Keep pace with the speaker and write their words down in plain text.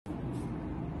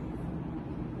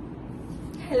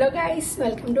Hello guys,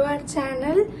 welcome to our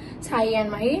channel Sai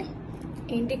and Mahi.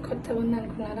 ఏంటి కొత్తగా ఉంది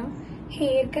అనుకున్నారా?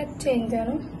 హెయిర్ కట్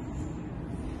చేయించాను.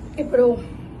 ఇప్పుడు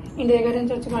ఇంటి దగ్గర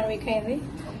నుంచి వచ్చి 1 వీక్ అయింది.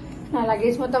 నా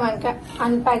లగేజ్ మొత్తం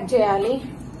అన్ప్యాక్ చేయాలి.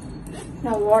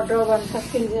 నా వార్డ్రోబ్ అంతా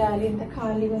ఫిల్ చేయాలి. ఇంత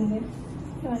ఖాళీగా ఉంది.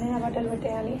 ఇవన్నీ నా బట్టలు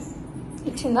పెట్టేయాలి.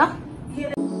 ఇచ్చిందా?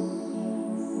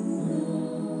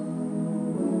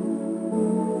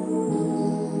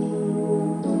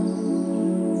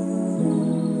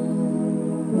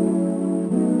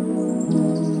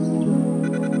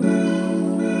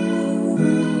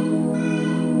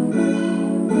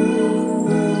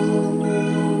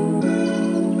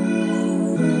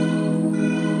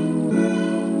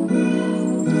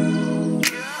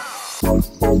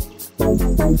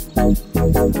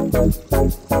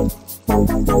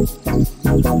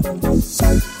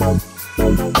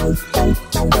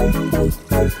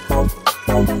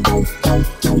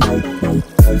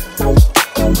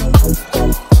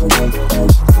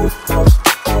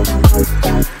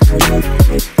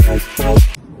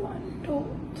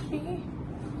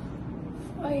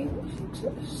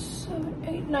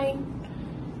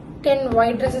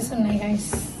 White dresses ఉన్నాయి guys.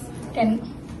 10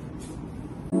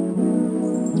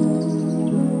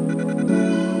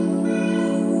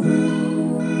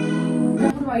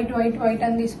 వైట్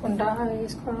అని తీసుకుంటా. అది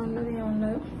తీసుకోవడం ఉండదు,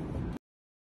 ఏముండదు.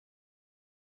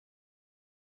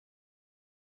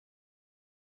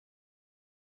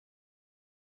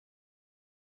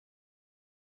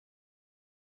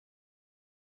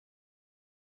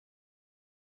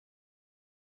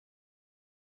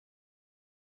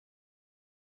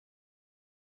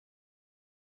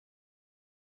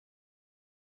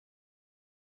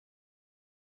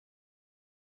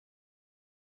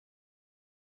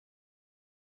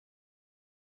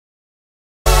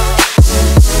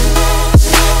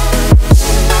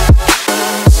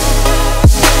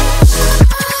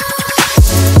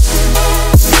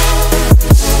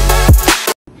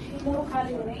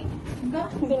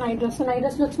 నైట్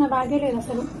డ్రెస్లో వచ్చిన బ్యాగే లేదు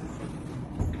అసలు.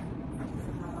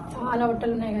 చాలా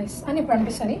బట్టలు ఉన్నాయి గైస్ అని ఇప్పుడు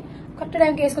అనిపిస్తుంది. కరెక్ట్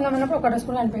టైంకి వేసుకుందాం అన్నప్పుడు ఒక డ్రెస్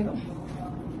కూడా అనిపించదు.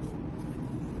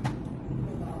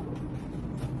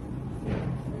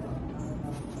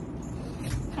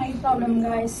 High problem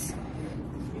guys.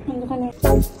 ఎందుకని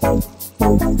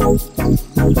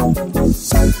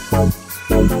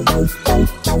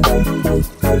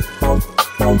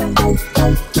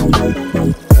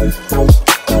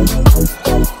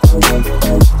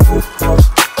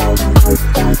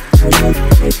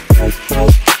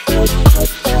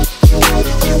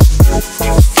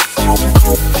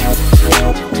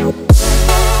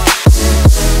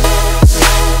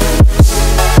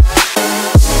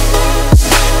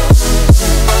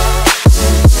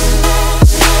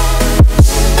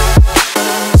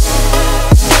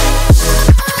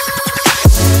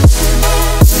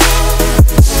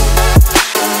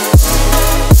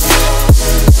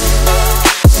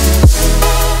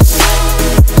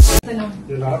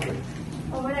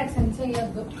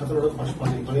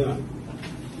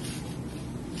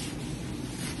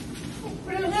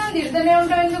తిడుతూనే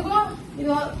ఉంటావు ఎందుకు?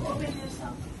 ఇదిగో ఓపెన్ చేస్తా.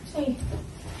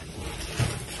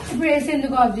 ఇప్పుడు వేసి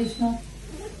ఎందుకు ఆఫ్ చేసినావు?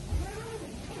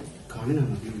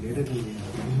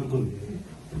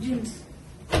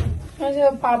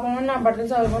 పాపం నా బట్టలు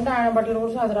చదువుకుంటే ఆయన బట్టలు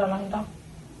కూడా చదరాలంట.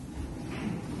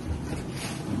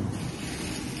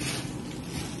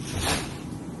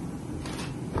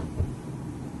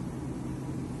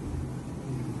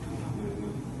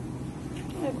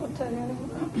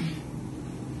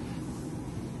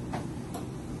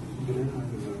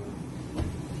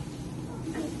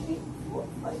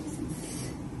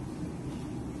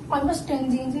 ఆల్మోస్ట్ 10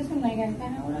 జీన్సెస్ ఉన్నాయి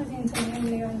కానీ కూడా జీన్స్ ఏం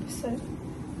లేవు అనిపిస్తుంది.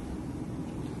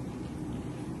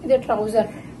 ఇది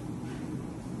ట్రౌజర్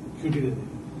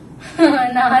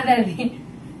నాదది.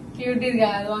 క్యూటీ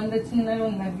కాదు, అంత చిన్నగా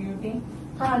ఉందా క్యూటీ?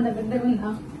 అంత పెద్దగా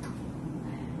ఉందా?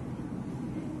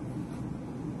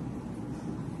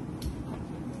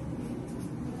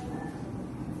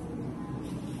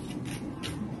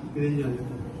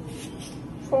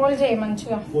 ఫోల్డ్ చేయి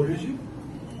మంచిగా.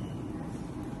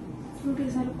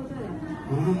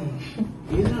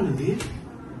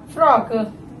 ఫ్రాక్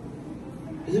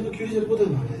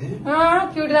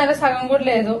క్యూటీ దాంట్లో సగం కూడా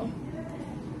లేదు.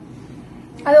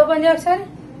 అది ఓపెన్ చేయ ఒకసారి.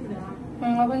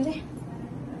 ఓపెన్ చేయి.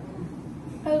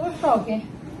 అది కూడా ఫ్రాకే.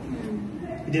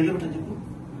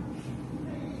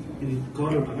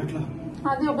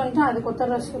 అది ఓపెన్ చే. అది కొత్త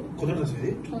డ్రెస్.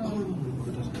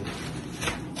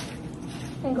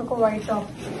 ఇంకొక వైట్ టాప్.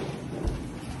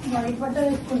 వైట్ బట్ట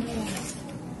తీసుకుంటున్నాను.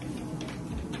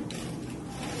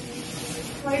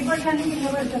 వైట్ బట్ట అన్ని కింద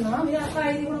పెడుతున్నా.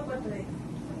 ఇది కూడా కొత్తది.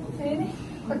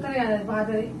 కొత్తది కాదు,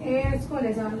 పాతది.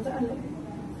 వేసుకోలేదు. చాలా చాలా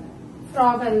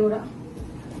ఫ్రాక్ అది కూడా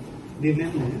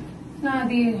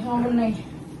నాది ఉన్నాయి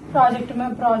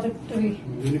ప్రాజెక్ట్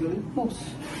బుక్స్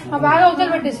ఆ బ్యాగ్ అవతల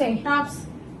పెట్టేసాయి టాప్స్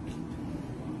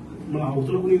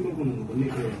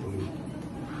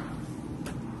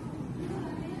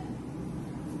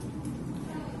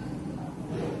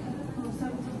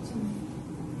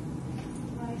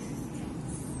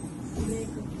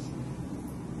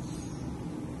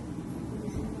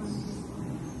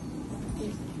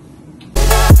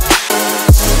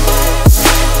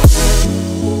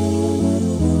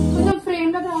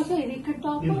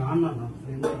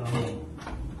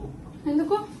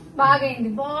ఎందుకు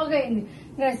బాగైంది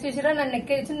డ్రెస్ చేసిరా నన్ను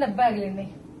ఎక్కించింది దెబ్బ ఆగలింది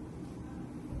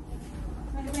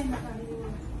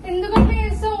ఎందుకు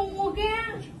ఓకే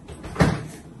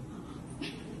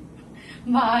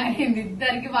బాగైంది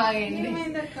ఇద్దరికి బాగైంది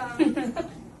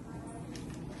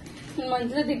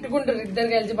మంచిగా తిట్టుకుంటారు ఇద్దరు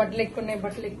కలిసి బట్టలు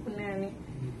ఎక్కున్నాయి అని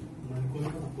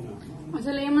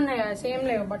అసలు ఏమున్నాయా సేమ్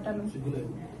లేవు బట్టలు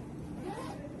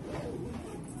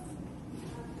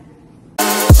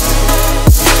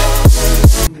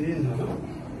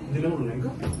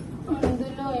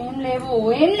అందులో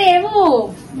ఏం లేవు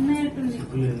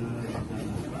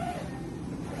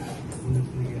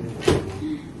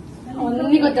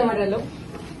అన్ని కొత్త మరలు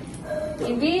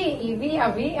ఇవి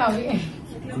అవి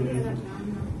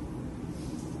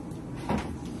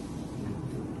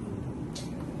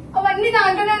అవన్నీ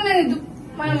దాంట్లోనే ఉన్నాయి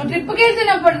మనం ట్రిప్కి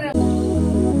వెళ్తున్నప్పుడు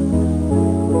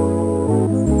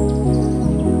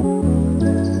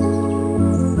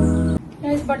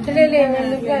బట్టలే లేవు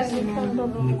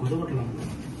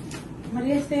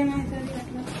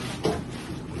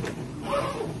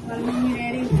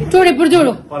చూడు ఇప్పుడు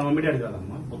చూడు వాళ్ళ మమ్మీ డాడీ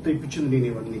కాదమ్మా మొత్తం ఇప్పించింది నేను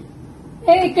ఇవన్నీ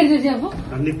ఇక్కడ చూసి చెప్పు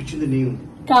అన్ని ఇప్పించింది నేను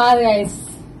కాదు గైస్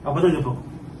అబద్ధం చెప్పకు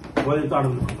వాళ్ళతో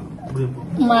అడుగుతున్నా ఇప్పుడు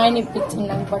చెప్పు మా ఆయన ఇప్పించింది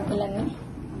నాకు బట్టలన్నీ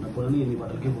ఎన్ని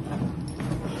బట్టలకే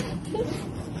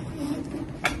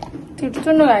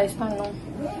తిట్టుతుండు గైస్ నన్ను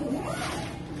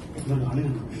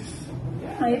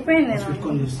అయిపోయింది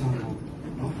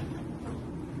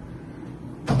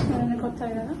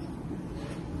కొత్తాయి కదా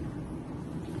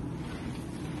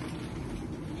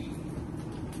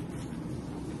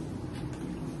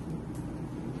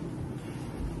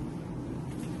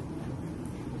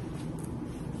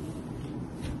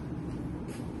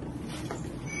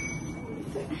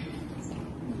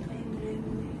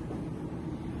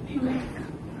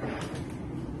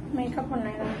మేకప్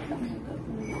ఉన్నాయి దాంట్లో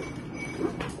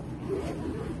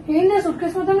ఏంటి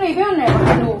సుట్కేస్ మొత్తంలో ఇవే ఉన్నాయి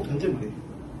బట్టలు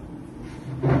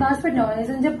దాచిపెట్టినావా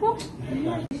నిజం చెప్పు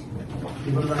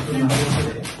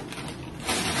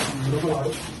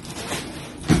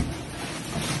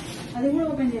అది కూడా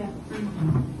ఓపెన్ చేయాలి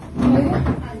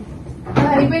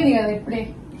అయిపోయింది కదా ఇప్పుడే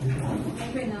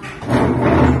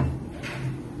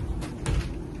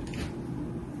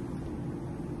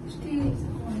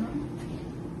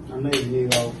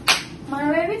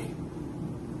మనమేవి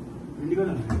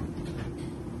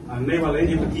అన్నయ్య వాళ్ళు ఏం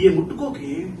చెప్పి తీయ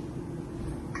ముట్టుకోకి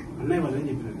అన్నయ్య వాళ్ళు ఏం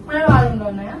చెప్పినారు మన వాళ్ళలో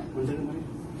ఉన్నాయా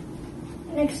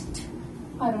నెక్స్ట్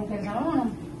రూమ్కి వెళ్తామా మనం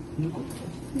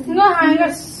ఇంకా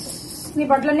హ్యాంగర్స్ నీ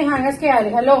బట్టలన్నీ హ్యాంగర్స్ కి వేయాలి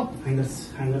హలో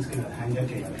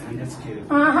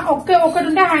ఒకటి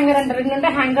ఉంటే హ్యాంగర్ అంటారు రెండు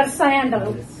ఉంటే హ్యాంగర్స్ అని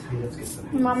అంటారు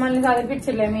మమ్మల్ని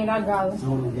చదివించలే మీలా కాదు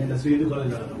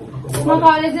మా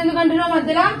కాలేజ్ ఎందుకంటున్నా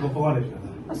మధ్యలో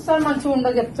అసలు మంచిగా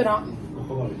ఉండదు చెప్తున్నా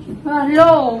హలో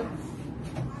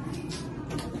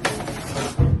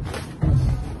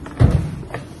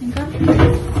ఇంకా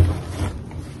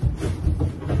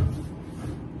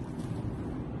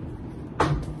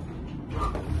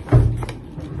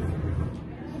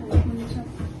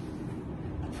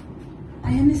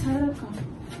అవన్నీ సరే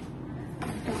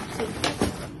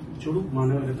చూడు మా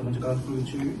ఎంత మంచి కాస్ట్లు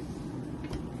ఇచ్చి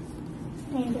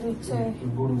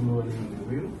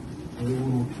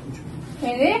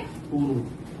ఏది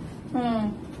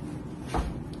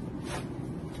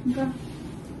ఇంకా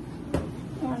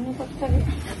అన్నీ కొత్తవి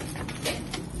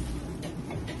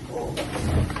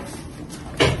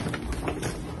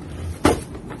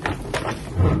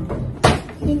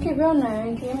ఇంకేవే ఉన్నాయా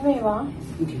ఇంకేం లేవా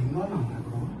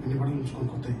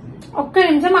ఒక్క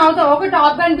నిమిషం అవుతావు ఒక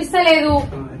టాప్ కనిపిస్తలేదు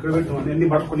ఎక్కడ పెట్టాను ఎన్ని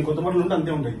బట్టలు కొన్ని కొత్త బట్టలు ఉంటే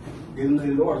అంతే ఉంటాయి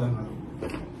ఏదో అర్థం కాదు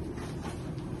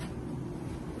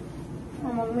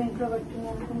మా మమ్మీ ఇంట్లో పెట్టింది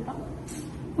అనుకుంటా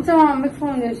ఒకసారి మా మమ్మీకి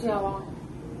ఫోన్ చేసావా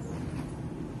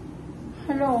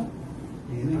హలో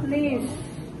ప్లీజ్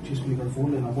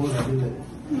ఫోన్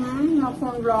నా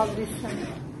ఫోన్ బ్లాక్ చేస్తాను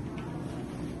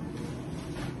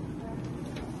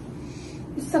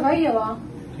ఇస్తావా ఇయ్యవా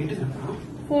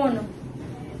ఫోన్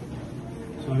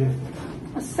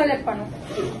అస్సలు చెప్పాను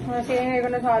సేమ్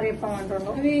లేకుండా సారీ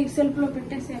చెప్పామంటుండు. అవి సెల్ఫ్ లో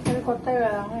పెట్టేసి అది కొత్తది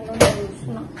కదా నేను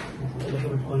చూస్తున్నా.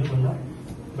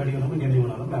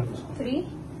 3,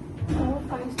 4,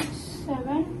 5, 6,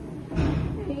 7,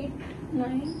 8,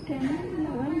 9, 10,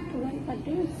 11, 12,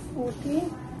 13, 14,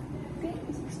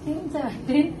 15, 16,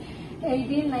 17,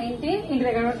 18, 19 ఇంటి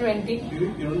దగ్గర 20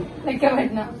 లెక్క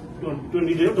పెట్టినా.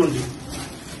 22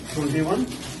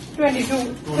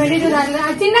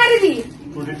 చిన్నది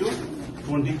 22,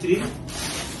 23.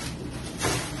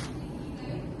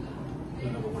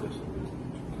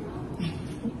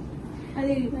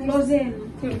 అది క్లోజ్ చేయండి.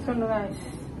 తెలుసుండు గాయస్.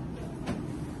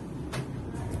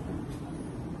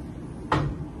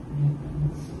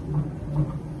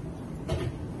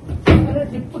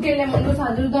 ట్రిప్కి వెళ్ళే ముందు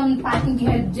చదువుదాం ప్యాకింగ్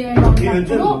హెల్ప్ చేయడం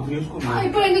అన్నప్పుడు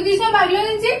ఇప్పుడు ఎందుకు తీసిన బ్యాగ్ లో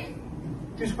నుంచి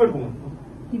తీసుకెళ్ళిపో.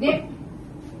 ఇదే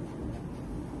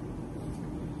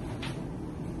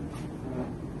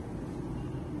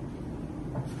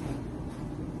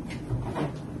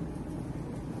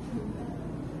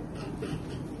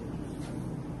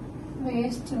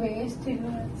వేస్ట్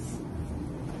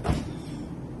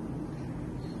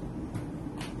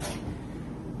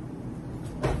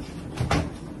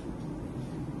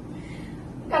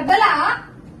కదలా.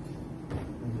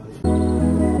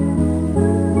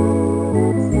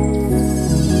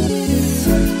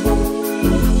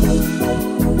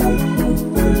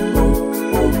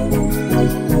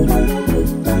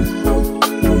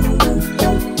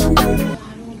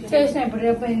 చేసిన ఇప్పుడు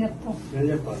రేపు ఏం చెప్తాం? నేను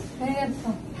చెప్పాలి. నేను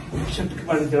చెప్తాం షర్ట్కి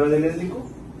పని తెలియదు నీకు.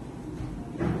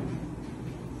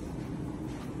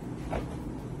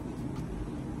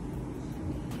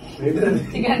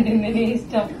 కంటుంది నీ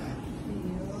ఇష్టం.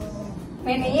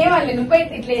 నేను ఏమల్లి నువ్వు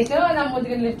పెట్టి ఇట్లా వేసావు నా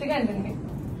ముద్దుగా లెఫ్ట్ కంటుంది.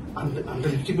 అంత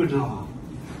లిప్స్టిక్ పెట్టినావా?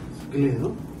 లేదు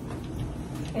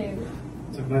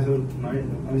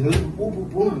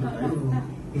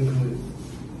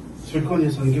పెట్టుకొని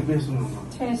చేస్తాను. ఇంకెప్పుడు చేస్తున్నాను?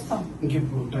 చేస్తాం.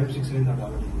 ఇంకెప్పుడు టైం 6 అయింది అట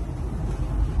ఆల్రెడీ.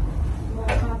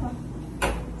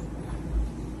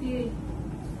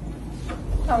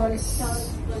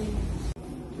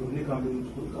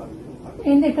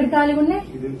 ఏంటి ఎక్కడ ఖాళీగా ఉన్నాయి?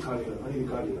 ఇది ఖాళీ కదా, ఇది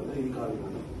ఖాళీ కదా, ఇది ఖాళీ కదా.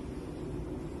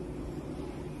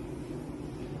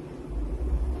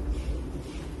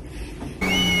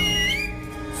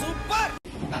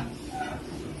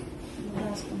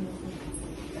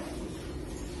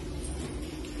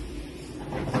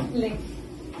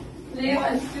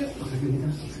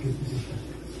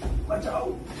 బచావ్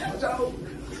బచావ్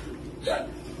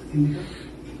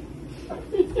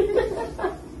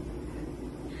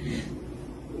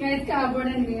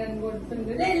కాబోడండి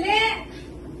కొడుతుంది.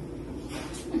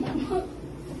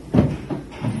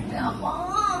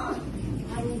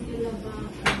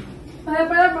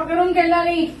 పక్క రూమ్కి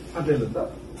వెళ్ళాలి. అట్లా వెళ్తా.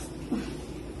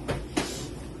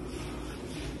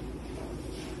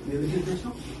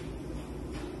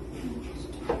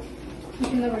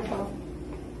 కింద పెట్టావు.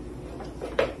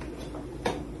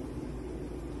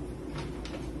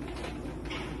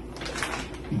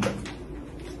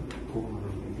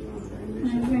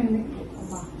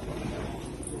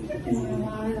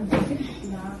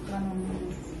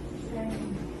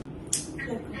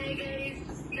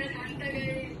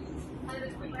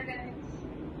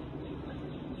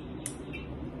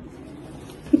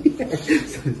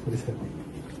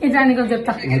 ఇట్లా నీకు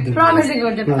చెప్తా, ప్రామిస్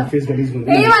చెప్తా.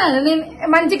 ఏమన్నా నేను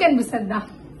మంచిగా అనిపిస్తుందా?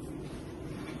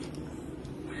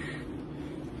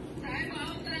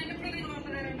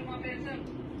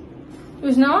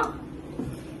 చూసినా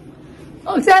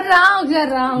ఒకసారి రా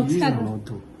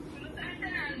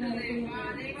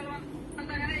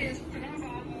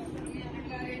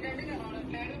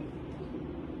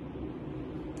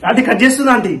అది కట్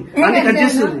చేస్తుంది. ఆంటీ కట్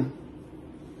చేస్తుంది.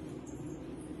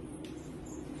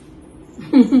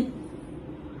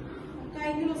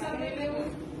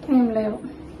 ఏం లేవు.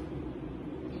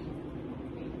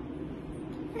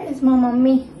 మా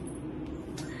మమ్మీ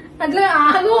అట్లా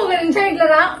ఆగు, ఒక నిమిషం ఇట్లా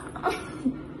రా.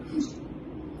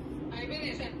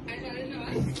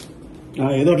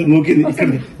 ఏదో అట్లా నూకింది.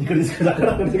 ఇక్కడ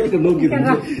నూకింది.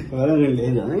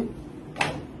 లేదా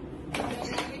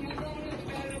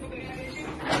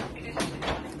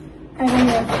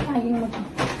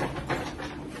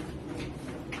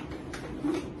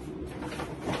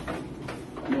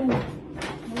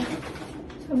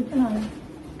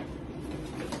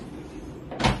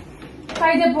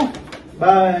హాయ్ చెప్పు.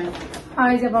 బాయ్.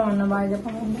 హాయ్ చెప్పమన్నా. బాయ్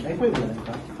చెప్పమన్నా.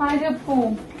 హాయ్ చెప్పు.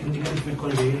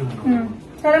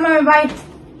 సరే mummy bye.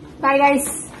 Bye guys.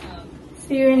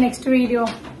 See you in next video.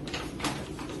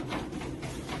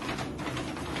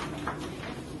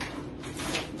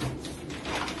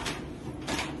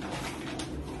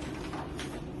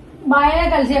 Bye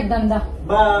కలిసి చెప్దాం దా.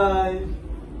 Bye.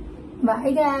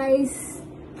 Bye guys.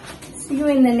 See you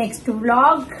in the next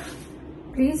vlog.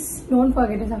 Please don't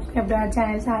forget to subscribe to our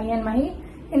channel Sai and Mahi.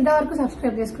 ఇంతవరకు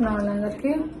subscribe చేసుకున్న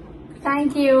వాళ్ళందరికీ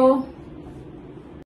thank you.